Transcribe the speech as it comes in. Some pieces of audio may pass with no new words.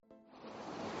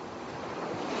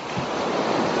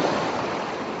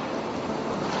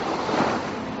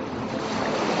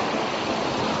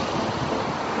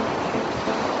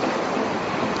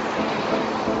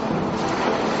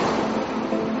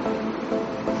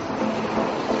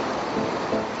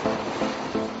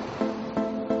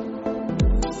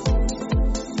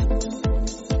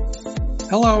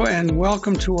Hello and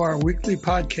welcome to our weekly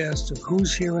podcast of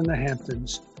Who's Here in the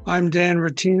Hamptons. I'm Dan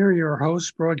Ratiner, your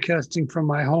host, broadcasting from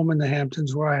my home in the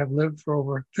Hamptons, where I have lived for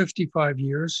over 55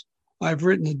 years. I've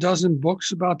written a dozen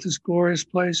books about this glorious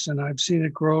place, and I've seen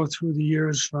it grow through the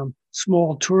years from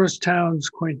small tourist towns,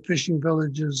 quaint fishing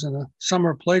villages, and a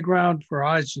summer playground for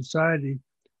high society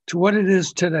to what it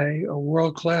is today, a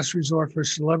world-class resort for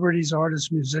celebrities, artists,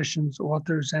 musicians,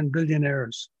 authors, and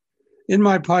billionaires. In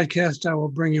my podcast, I will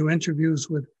bring you interviews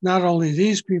with not only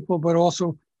these people, but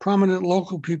also prominent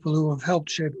local people who have helped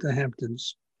shape the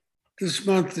Hamptons. This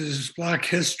month is Black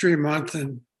History Month,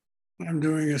 and I'm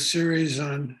doing a series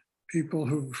on people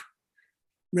who've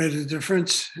made a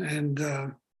difference.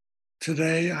 And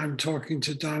today I'm talking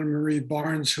to Donna Marie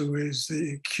Barnes, who is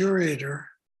the curator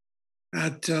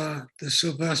at the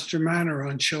Sylvester Manor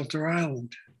on Shelter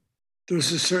Island.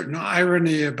 There's a certain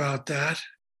irony about that,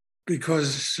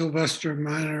 because Sylvester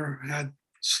Manor had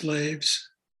slaves,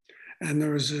 and there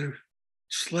was a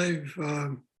slave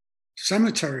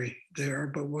cemetery there,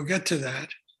 but we'll get to that.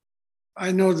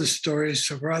 I know the story,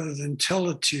 so rather than tell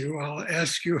it to you, I'll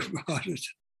ask you about it.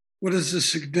 What is the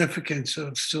significance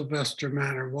of Sylvester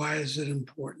Manor? Why is it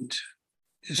important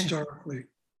historically?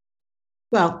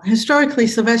 Well, historically,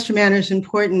 Sylvester Manor is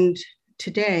important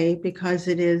today because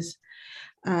it is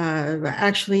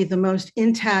actually the most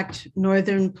intact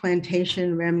northern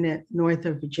plantation remnant north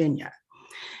of Virginia,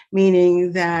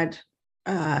 meaning that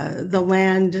the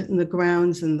land and the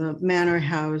grounds and the manor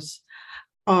house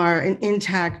are an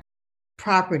intact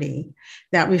property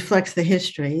that reflects the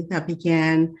history that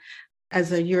began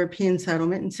as a European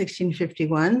settlement in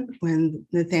 1651 when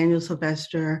Nathaniel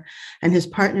Sylvester and his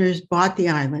partners bought the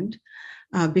island.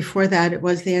 Before that, it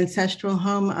was the ancestral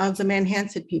home of the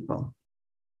Manhasset people.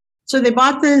 So they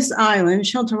bought this island,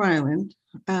 Shelter Island,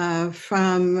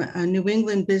 from a New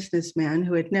England businessman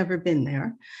who had never been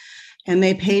there, and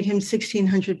they paid him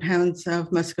 1,600 pounds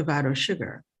of Muscovado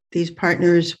sugar. These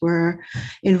partners were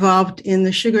involved in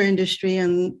the sugar industry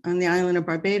on the island of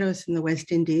Barbados in the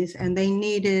West Indies, and they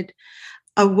needed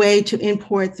a way to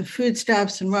import the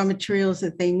foodstuffs and raw materials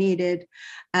that they needed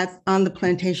on the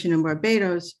plantation in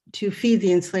Barbados to feed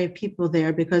the enslaved people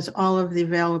there, because all of the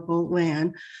available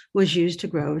land was used to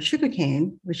grow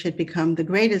sugarcane, which had become the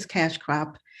greatest cash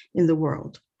crop in the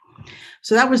world.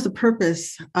 So that was the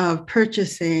purpose of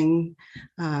purchasing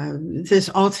this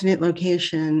alternate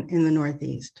location in the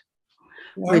Northeast,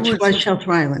 which was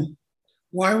Shelter Island.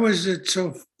 Why was it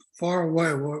so far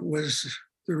away? What was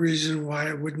the reason why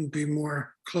it wouldn't be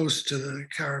more close to the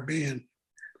Caribbean?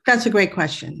 That's a great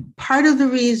question. Part of the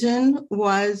reason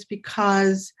was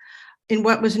because in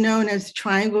what was known as the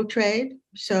triangle trade,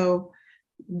 so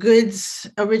goods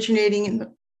originating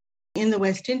in the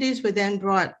West Indies were then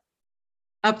brought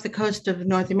up the coast of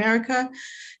North America.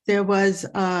 There was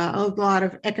a lot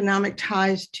of economic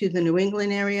ties to the New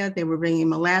England area. They were bringing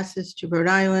molasses to Rhode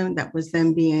Island that was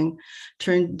then being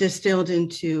distilled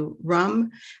into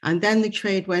rum. And then the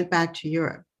trade went back to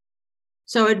Europe.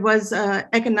 So it was an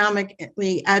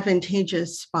economically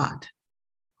advantageous spot.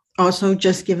 Also,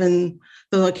 just given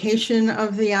the location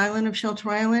of the island of Shelter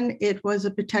Island, it was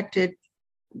a protected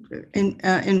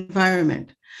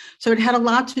environment. So it had a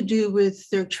lot to do with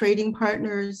their trading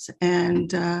partners and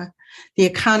the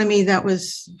economy that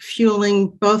was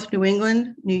fueling both New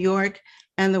England, New York,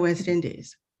 and the West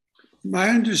Indies. My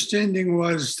understanding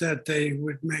was that they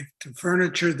would make the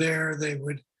furniture there. There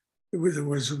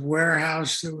was a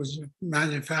warehouse, there was a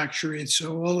manufacturing.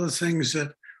 So all the things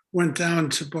that went down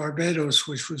to Barbados,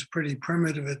 which was pretty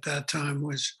primitive at that time,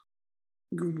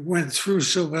 went through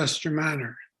Sylvester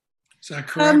Manor. Is that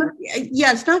correct?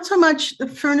 Yes, not so much the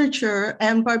furniture.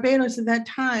 And Barbados at that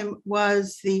time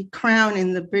was the crown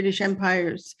in the British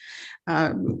Empire's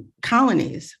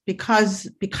colonies because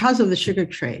of the sugar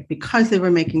trade, because they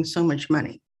were making so much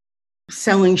money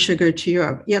selling sugar to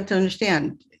Europe. You have to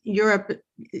understand, Europe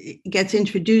gets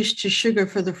introduced to sugar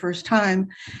for the first time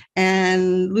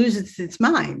and loses its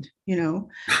mind, we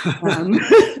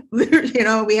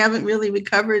haven't really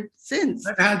recovered since.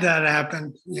 I've had that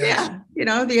happen. Yes.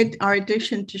 Yeah, our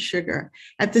addiction to sugar.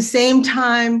 At the same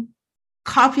time,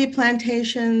 coffee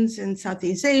plantations in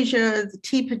Southeast Asia, the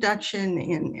tea production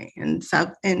in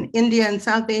India and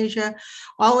South Asia,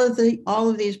 all of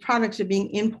these products are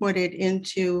being imported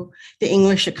into the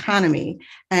English economy.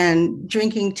 And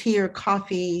drinking tea or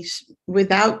coffee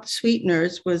without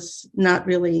sweeteners was not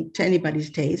really to anybody's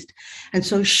taste. And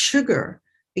so sugar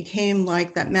became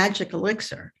like that magic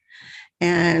elixir.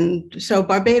 And so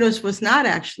Barbados was not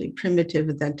actually primitive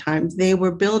at that time. They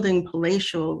were building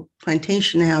palatial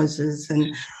plantation houses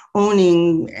and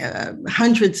owning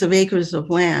hundreds of acres of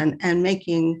land and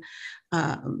making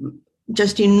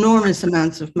just enormous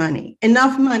amounts of money,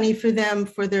 enough money for them,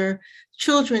 for their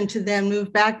children to then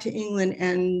move back to England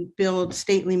and build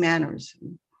stately manors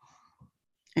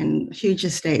and huge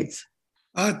estates.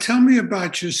 Tell me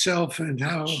about yourself and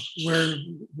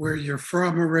where you're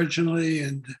from originally,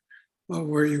 and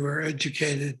where you were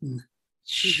educated, and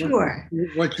Sure.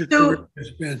 what your career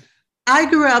has been. I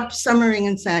grew up summering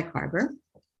in Sag Harbor,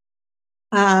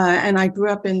 and I grew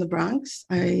up in the Bronx.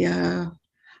 I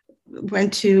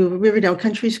went to Riverdale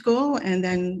Country School and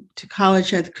then to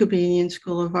college at the Cooper Union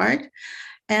School of Art,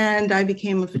 and I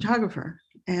became a photographer.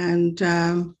 And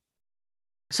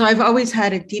so I've always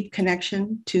had a deep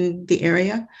connection to the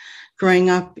area, growing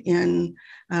up in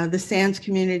the Sands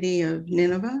community of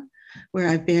Nineveh, where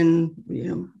I've been,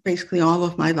 basically all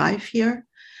of my life here,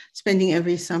 spending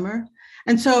every summer.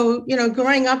 And so,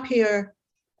 growing up here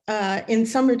in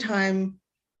summertime,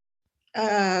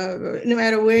 no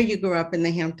matter where you grew up in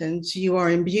the Hamptons, you are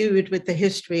imbued with the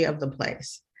history of the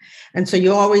place. And so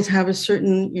you always have a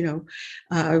certain,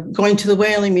 going to the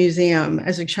Whaling Museum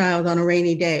as a child on a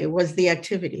rainy day was the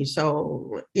activity.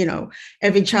 So,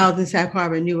 every child in Sag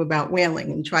Harbor knew about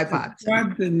whaling and tripods.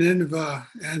 Describe the Nineveh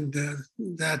and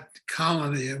that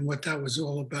colony and what that was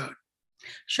all about.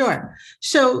 Sure.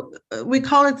 So we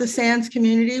call it the Sands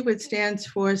community, which stands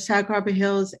for Sag Harbor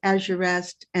Hills, Azure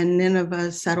Rest, and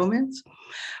Nineveh Settlements.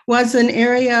 Was an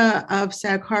area of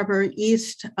Sag Harbor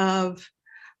east of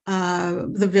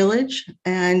the village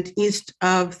and east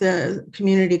of the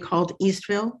community called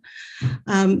Eastville,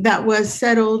 that was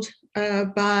settled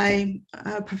by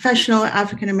professional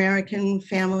African-American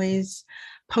families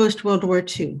post-World War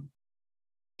II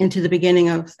into the beginning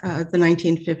of the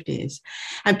 1950s.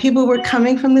 And people were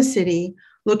coming from the city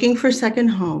looking for second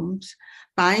homes,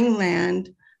 buying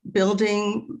land,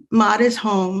 building modest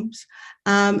homes,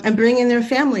 and bringing their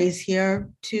families here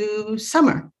to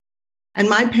summer. And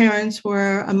my parents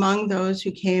were among those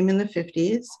who came in the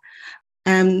 50s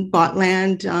and bought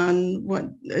land on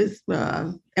what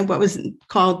was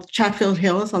called Chatfield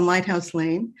Hills on Lighthouse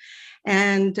Lane.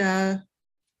 And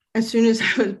as soon as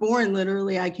I was born,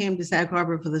 literally, I came to Sag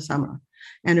Harbor for the summer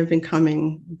and have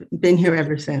been here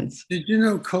ever since. Did you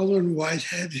know Colson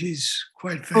Whitehead? He's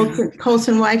quite famous.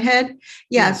 Colson Whitehead?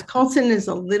 Yes, yeah. Colson is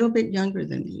a little bit younger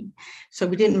than me. So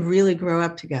we didn't really grow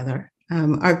up together.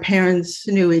 Our parents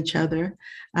knew each other.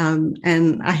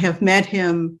 And I have met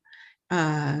him,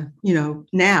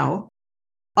 now.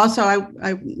 Also,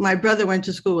 my brother went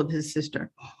to school with his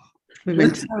sister. We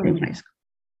went to the same high school.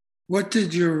 What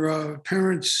did your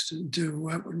parents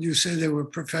do? You say they were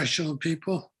professional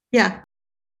people? Yeah.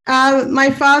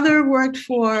 My father worked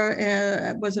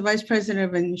was a vice president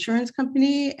of an insurance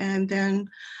company, and then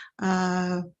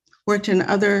worked in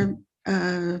other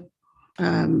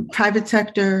private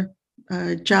sector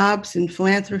jobs in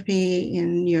philanthropy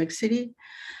in New York City.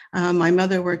 My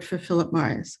mother worked for Philip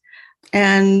Morris.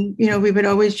 And, we would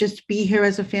always just be here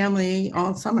as a family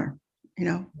all summer,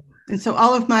 And so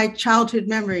all of my childhood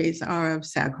memories are of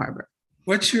Sag Harbor.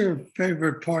 What's your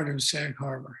favorite part of Sag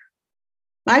Harbor?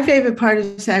 My favorite part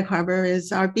of Sag Harbor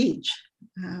is our beach.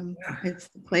 It's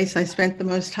the place I spent the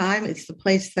most time. It's the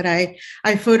place that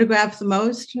I photograph the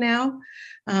most now.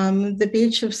 The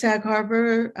beach of Sag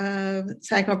Harbor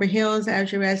Hills,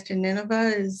 Azure Rest, and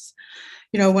Nineveh is,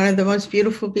 one of the most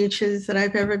beautiful beaches that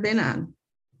I've ever been on,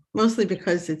 mostly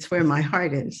because it's where my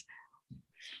heart is.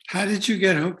 How did you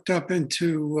get hooked up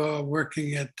into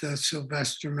working at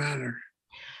Sylvester Manor?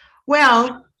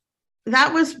 Well,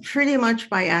 that was pretty much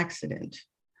by accident.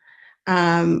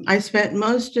 I spent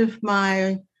most of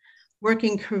my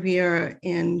working career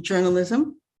in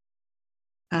journalism,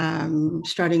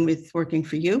 starting with working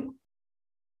for you.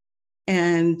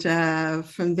 And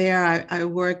from there, I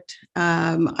worked,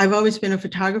 I've always been a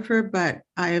photographer, but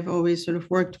I have always sort of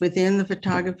worked within the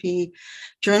photography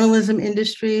journalism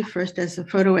industry, first as a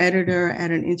photo editor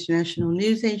at an international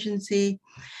news agency,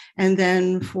 and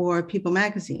then for People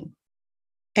Magazine.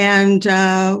 And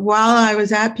while I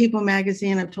was at People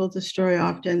Magazine, I've told this story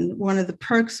often, one of the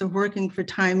perks of working for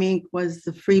Time Inc. was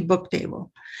the free book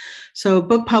table. So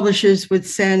book publishers would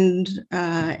send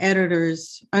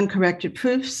editors uncorrected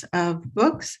proofs of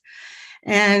books,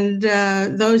 and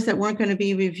those that weren't going to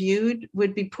be reviewed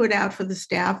would be put out for the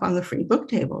staff on the free book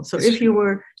table. So if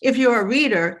you're a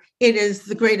reader, it is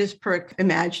the greatest perk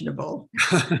imaginable.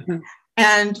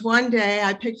 And one day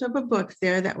I picked up a book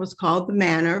there that was called The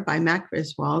Manor by Mac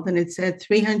Griswold, and it said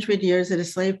 300 years at a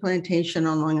slave plantation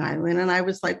on Long Island. And I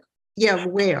was like, yeah,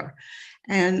 where?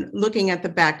 And looking at the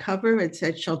back cover, it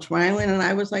said Shelter Island. And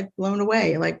I was like blown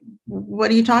away. Like,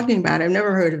 what are you talking about? I've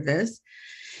never heard of this.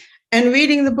 And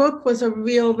reading the book was a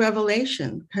real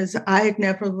revelation because I had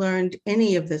never learned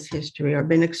any of this history or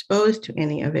been exposed to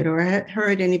any of it or had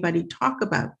heard anybody talk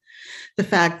about the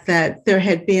fact that there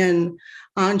had been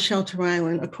on Shelter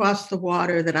Island, across the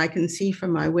water that I can see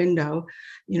from my window,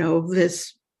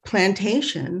 this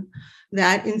plantation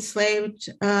that enslaved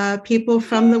people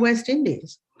from the West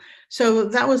Indies. So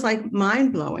that was like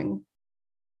mind blowing.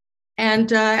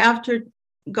 And after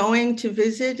going to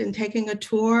visit and taking a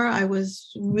tour, I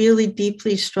was really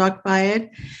deeply struck by it.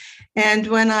 And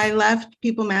when I left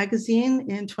People Magazine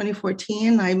in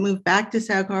 2014, I moved back to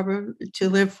Sag Harbor to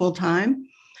live full time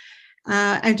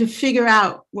and to figure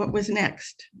out what was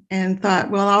next. And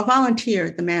thought, well, I'll volunteer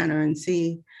at the Manor and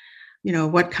see,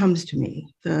 what comes to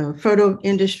me. The photo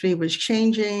industry was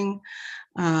changing,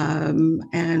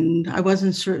 and I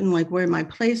wasn't certain like where my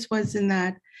place was in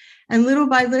that. And little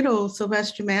by little,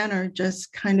 Sylvester Manor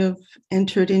just kind of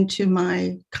entered into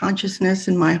my consciousness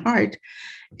and my heart.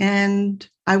 And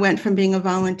I went from being a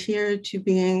volunteer to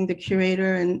being the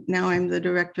curator, and now I'm the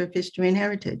director of history and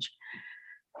heritage.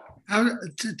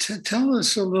 Tell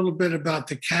us a little bit about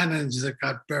the cannons that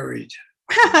got buried.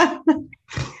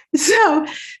 So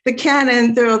the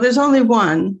cannon, there's only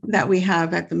one that we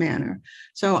have at the Manor.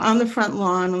 So on the front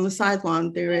lawn, on the side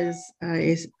lawn, there is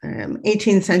a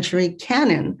 18th century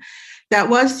cannon that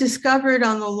was discovered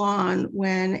on the lawn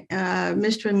when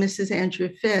Mr. and Mrs. Andrew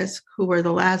Fisk, who were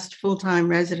the last full-time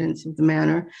residents of the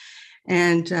Manor,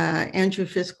 and Andrew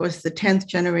Fisk was the 10th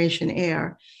generation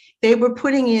heir, they were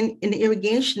putting in an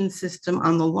irrigation system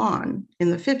on the lawn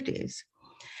in the 50s.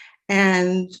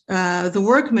 And the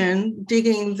workmen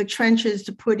digging the trenches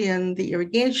to put in the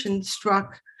irrigation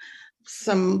struck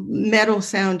some metal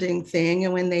sounding thing.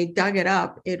 And when they dug it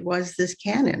up, it was this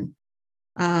cannon.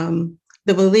 The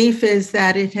belief is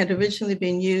that it had originally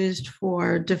been used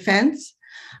for defense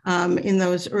in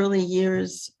those early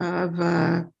years of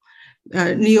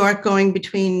New York going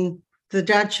between the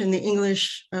Dutch and the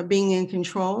English being in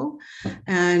control.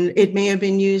 And it may have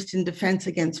been used in defense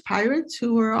against pirates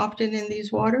who were often in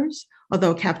these waters,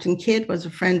 although Captain Kidd was a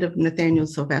friend of Nathaniel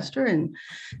Sylvester. And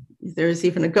there's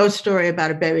even a ghost story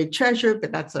about a buried treasure,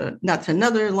 but that's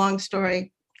another long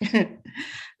story.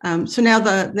 So now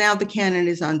the cannon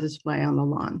is on display on the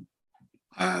lawn.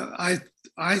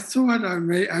 I thought,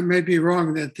 I may be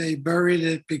wrong, that they buried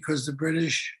it because the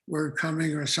British were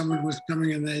coming or someone was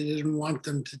coming and they didn't want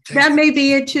them to take that. May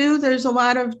be it too. There's a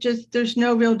lot of there's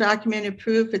no real documented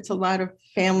proof. It's a lot of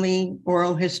family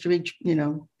oral history,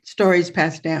 stories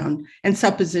passed down and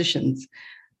suppositions.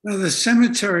 Now the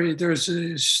cemetery, there's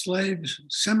a slave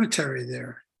cemetery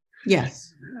there.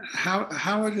 Yes.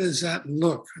 How does that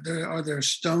look? Are there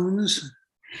stones?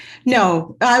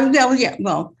 No.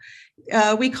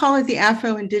 We call it the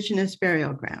Afro-Indigenous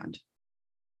Burial Ground.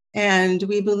 And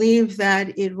we believe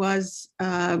that it was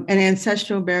an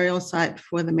ancestral burial site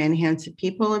for the Manhansett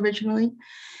people originally.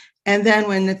 And then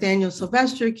when Nathaniel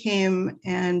Sylvester came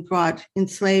and brought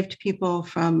enslaved people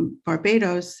from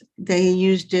Barbados, they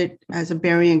used it as a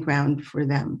burying ground for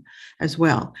them as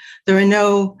well. There are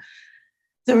no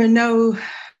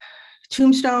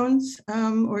tombstones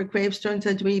or gravestones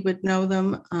as we would know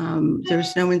them.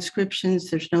 There's no inscriptions.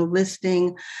 There's no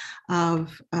listing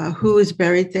of who is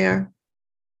buried there.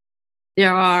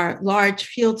 There are large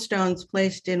field stones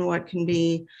placed in what can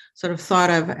be sort of thought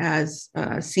of as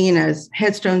seen as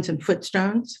headstones and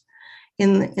footstones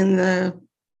in the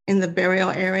burial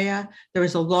area. There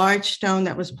was a large stone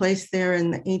that was placed there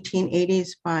in the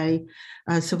 1880s by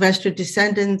Sylvester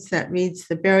descendants that reads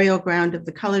 "The burial ground of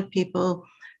the colored people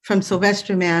from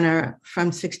Sylvester Manor from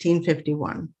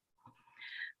 1651.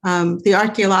 The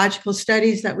archaeological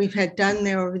studies that we've had done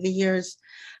there over the years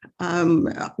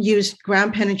used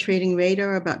ground penetrating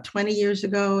radar about 20 years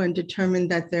ago and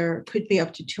determined that there could be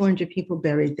up to 200 people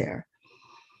buried there.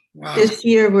 Wow. This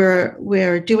year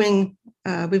we're doing,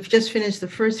 we've just finished the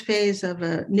first phase of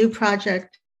a new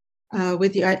project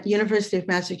with the University of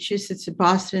Massachusetts at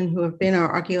Boston, who have been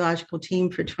our archaeological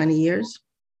team for 20 years.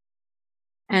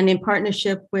 And in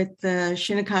partnership with the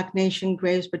Shinnecock Nation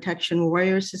Graves Protection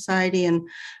Warrior Society and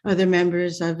other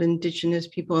members of Indigenous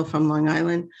people from Long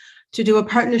Island, to do a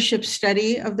partnership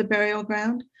study of the burial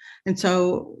ground. And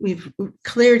so we've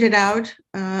cleared it out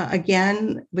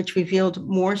again, which revealed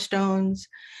more stones.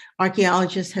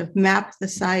 Archaeologists have mapped the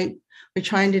site. We're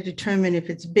trying to determine if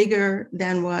it's bigger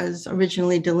than was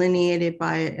originally delineated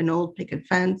by an old picket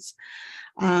fence.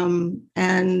 And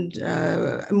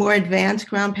more advanced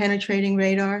ground penetrating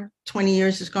radar. 20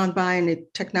 years has gone by and the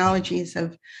technologies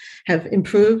have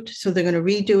improved. So they're going to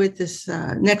redo it this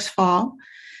next fall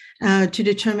to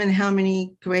determine how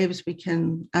many graves we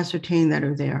can ascertain that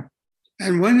are there.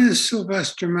 And when is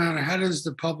Sylvester Manor? How does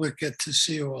the public get to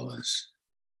see all this?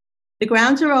 The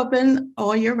grounds are open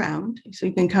all year round, so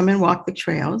you can come and walk the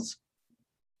trails.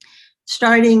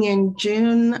 Starting in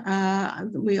June,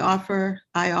 I offer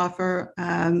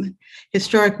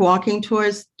historic walking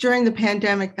tours. During the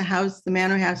pandemic, the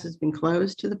Manor House has been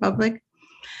closed to the public.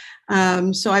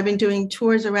 So I've been doing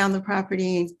tours around the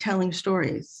property, telling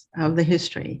stories of the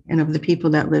history and of the people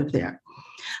that live there.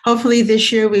 Hopefully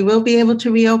this year we will be able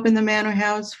to reopen the Manor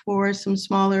House for some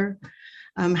smaller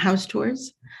house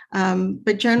tours.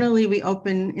 But generally we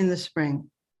open in the spring.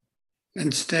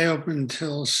 And stay open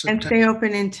until September. And stay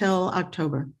open until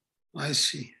October. I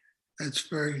see. It's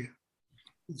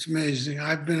amazing.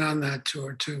 I've been on that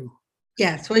tour too.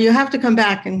 Yes, well, you have to come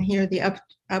back and hear the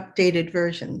updated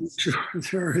versions. Sure,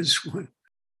 there is one.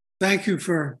 Thank you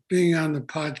for being on the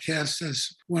podcast. I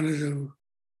just wanted to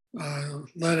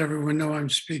let everyone know I'm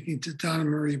speaking to Donna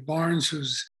Marie Barnes,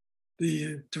 who's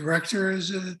the director,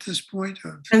 is it at this point?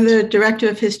 I'm the Director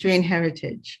of History and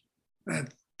Heritage.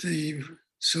 At the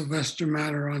Sylvester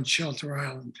Manor on Shelter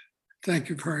Island. Thank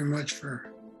you very much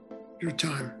for your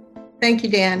time. Thank you,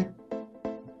 Dan.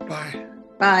 Bye.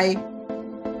 Bye.